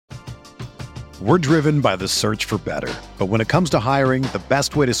We're driven by the search for better. But when it comes to hiring, the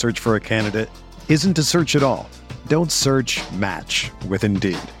best way to search for a candidate isn't to search at all. Don't search, match with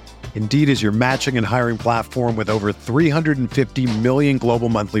Indeed. Indeed is your matching and hiring platform with over 350 million global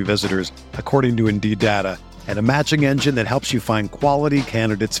monthly visitors, according to Indeed data, and a matching engine that helps you find quality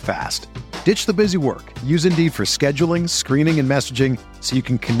candidates fast. Ditch the busy work. Use Indeed for scheduling, screening, and messaging so you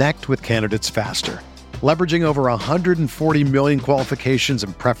can connect with candidates faster. Leveraging over 140 million qualifications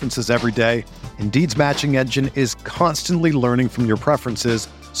and preferences every day, Indeed's matching engine is constantly learning from your preferences,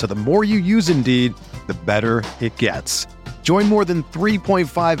 so the more you use Indeed, the better it gets. Join more than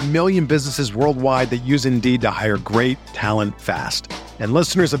 3.5 million businesses worldwide that use Indeed to hire great talent fast. And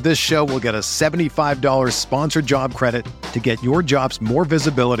listeners of this show will get a $75 sponsored job credit to get your jobs more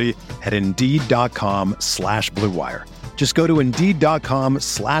visibility at Indeed.com/Blue Wire. Just go to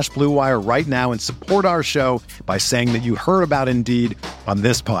Indeed.com/Blue Wire right now and support our show by saying that you heard about Indeed on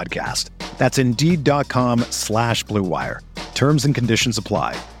this podcast. That's Indeed.com/Blue Wire. Terms and conditions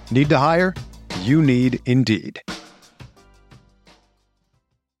apply. Need to hire? You need Indeed.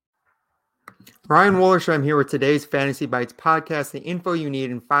 Ryan Wollersheim here with today's Fantasy Bites podcast, the info you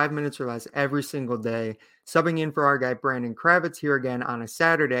need in 5 minutes or less every single day. Subbing in for our guy Brandon Kravitz here again on a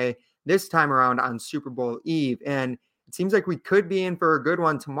Saturday, this time around on Super Bowl Eve. And it seems like we could be in for a good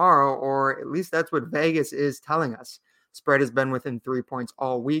one tomorrow, or at least that's what Vegas is telling us. Spread has been within 3 points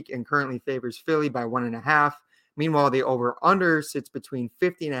all week and currently favors Philly by 1.5. Meanwhile, the over-under sits between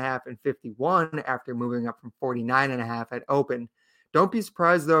 50.5 and 51 after moving up from 49.5 at open. Don't be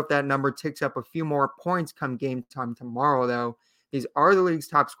surprised, though, if that number ticks up a few more points come game time tomorrow, though. These are the league's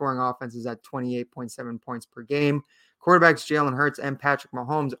top scoring offenses at 28.7 points per game. Quarterbacks Jalen Hurts and Patrick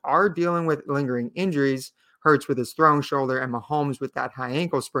Mahomes are dealing with lingering injuries, Hurts with his throwing shoulder and Mahomes with that high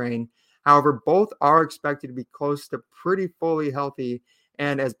ankle sprain. However, both are expected to be close to pretty fully healthy.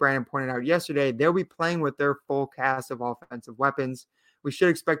 And as Brandon pointed out yesterday, they'll be playing with their full cast of offensive weapons. We should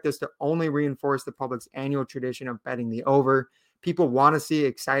expect this to only reinforce the public's annual tradition of betting the over. People want to see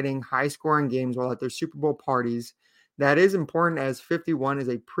exciting, high-scoring games while at their Super Bowl parties. That is important as 51 is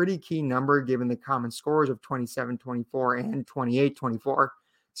a pretty key number given the common scores of 27-24 and 28-24.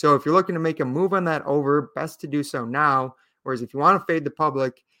 So if you're looking to make a move on that over, best to do so now. Whereas if you want to fade the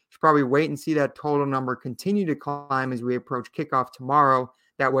public, you should probably wait and see that total number continue to climb as we approach kickoff tomorrow.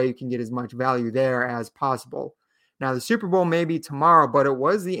 That way you can get as much value there as possible. Now, the Super Bowl may be tomorrow, but it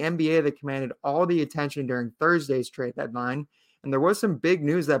was the NBA that commanded all the attention during Thursday's trade deadline. And there was some big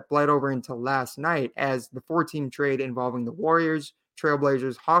news that bled over into last night as the 4-team trade involving the Warriors,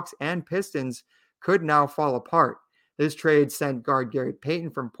 Trailblazers, Hawks, and Pistons could now fall apart. This trade sent guard Gary Payton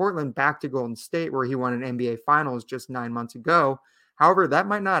from Portland back to Golden State, where he won an NBA Finals just 9 months ago. However, that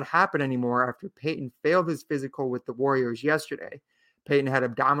might not happen anymore after Payton failed his physical with the Warriors yesterday. Payton had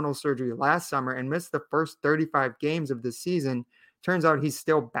abdominal surgery last summer and missed the first 35 games of the season. Turns out he's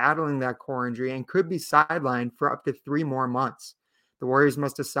still battling that core injury and could be sidelined for up to 3 more months. The Warriors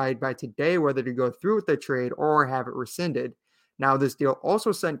must decide by today whether to go through with the trade or have it rescinded. Now, this deal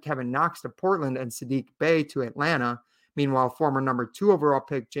also sent Kevin Knox to Portland and Sadiq Bey to Atlanta. Meanwhile, former number 2 overall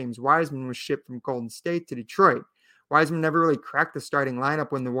pick James Wiseman was shipped from Golden State to Detroit. Wiseman never really cracked the starting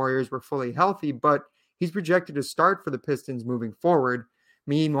lineup when the Warriors were fully healthy, but he's projected to start for the Pistons moving forward.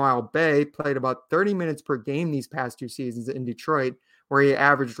 Meanwhile, Bey played about 30 minutes per game these past 2 seasons in Detroit, where he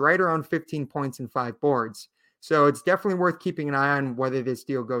averaged right around 15 points and 5 boards. So it's definitely worth keeping an eye on whether this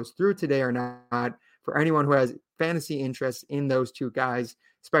deal goes through today or not for anyone who has fantasy interest in those 2 guys,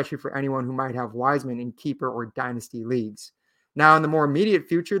 especially for anyone who might have Wiseman in keeper or dynasty leagues. Now, in the more immediate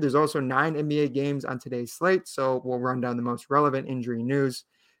future, there's also 9 NBA games on today's slate, so we'll run down the most relevant injury news.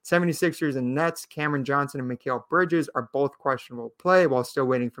 76ers and Nets, Cameron Johnson and Mikal Bridges are both questionable to play while still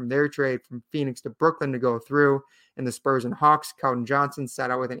waiting from their trade from Phoenix to Brooklyn to go through. And the Spurs and Hawks, Keldon Johnson sat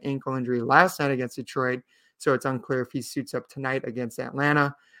out with an ankle injury last night against Detroit, so it's unclear if he suits up tonight against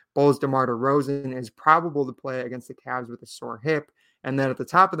Atlanta. Bulls' DeMar DeRozan is probable to play against the Cavs with a sore hip. And then at the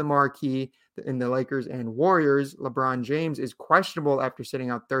top of the marquee in the Lakers and Warriors, LeBron James is questionable after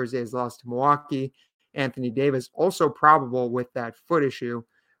sitting out Thursday's loss to Milwaukee. Anthony Davis also probable with that foot issue.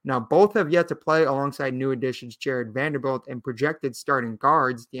 Now, both have yet to play alongside new additions Jared Vanderbilt and projected starting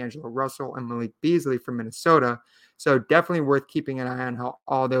guards D'Angelo Russell and Malik Beasley from Minnesota. So definitely worth keeping an eye on how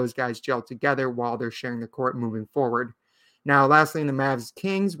all those guys gel together while they're sharing the court moving forward. Now, lastly, in the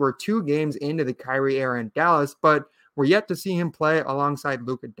Mavs-Kings, we're 2 games into the Kyrie era in Dallas, but we're yet to see him play alongside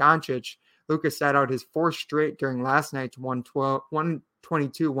Luka Doncic. Luka sat out his 4th straight during last night's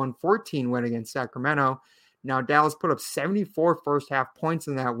 122-114 win against Sacramento. Now, Dallas put up 74 first-half points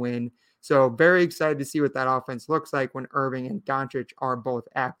in that win, so very excited to see what that offense looks like when Irving and Doncic are both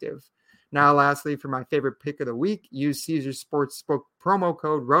active. Now, lastly, for my favorite pick of the week, use Caesars Sportsbook promo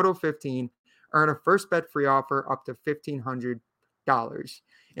code ROTO15. Earn a first bet free offer up to $1,500.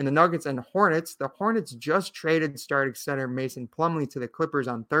 In the Nuggets and Hornets, the Hornets just traded starting center Mason Plumlee to the Clippers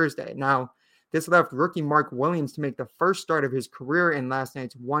on Thursday. Now, this left rookie Mark Williams to make the first start of his career in last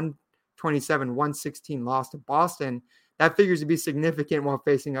night's 127-116 loss to Boston. That figures to be significant while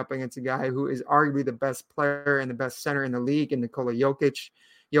facing up against a guy who is arguably the best player and the best center in the league in Nikola Jokic.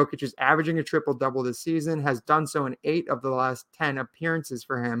 Jokic is averaging a triple-double this season, has done so in 8 of the last 10 appearances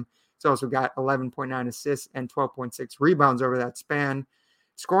for him. He's also got 11.9 assists and 12.6 rebounds over that span.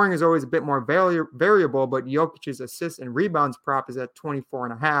 Scoring is always a bit more variable, but Jokic's assists and rebounds prop is at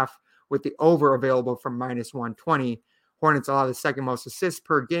 24.5, with the over available from -120. Hornets allow the second most assists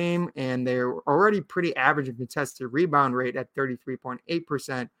per game, and they're already pretty average in contested rebound rate at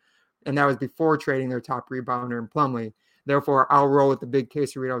 33.8%, and that was before trading their top rebounder in Plumlee. Therefore, I'll roll with the big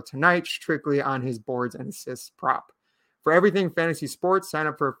Quesarito tonight, strictly on his boards and assists prop. For everything fantasy sports, sign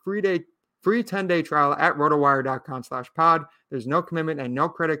up for a free 10-day trial at rotowire.com/pod. There's no commitment and no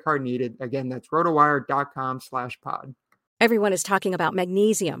credit card needed. Again, that's rotowire.com/pod. Everyone is talking about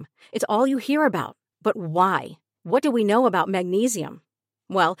magnesium. It's all you hear about. But why? What do we know about magnesium?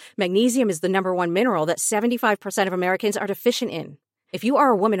 Well, magnesium is the number one mineral that 75% of Americans are deficient in. If you are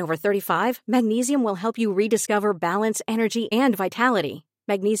a woman over 35, magnesium will help you rediscover balance, energy, and vitality.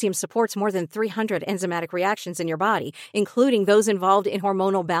 Magnesium supports more than 300 enzymatic reactions in your body, including those involved in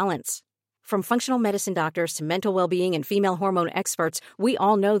hormonal balance. From functional medicine doctors to mental well-being and female hormone experts, we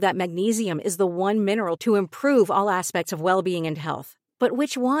all know that magnesium is the one mineral to improve all aspects of well-being and health. But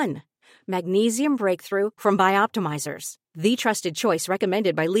which one? Magnesium Breakthrough from Bioptimizers, the trusted choice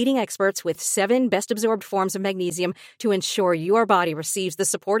recommended by leading experts with 7 best-absorbed forms of magnesium to ensure your body receives the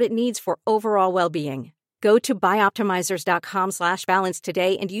support it needs for overall well-being. Go to bioptimizers.com/balance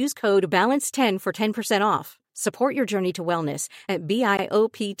today and use code BALANCE10 for 10% off. Support your journey to wellness at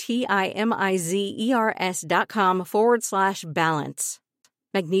bioptimizers.com/balance.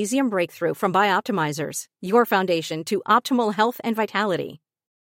 Magnesium Breakthrough from Bioptimizers, your foundation to optimal health and vitality.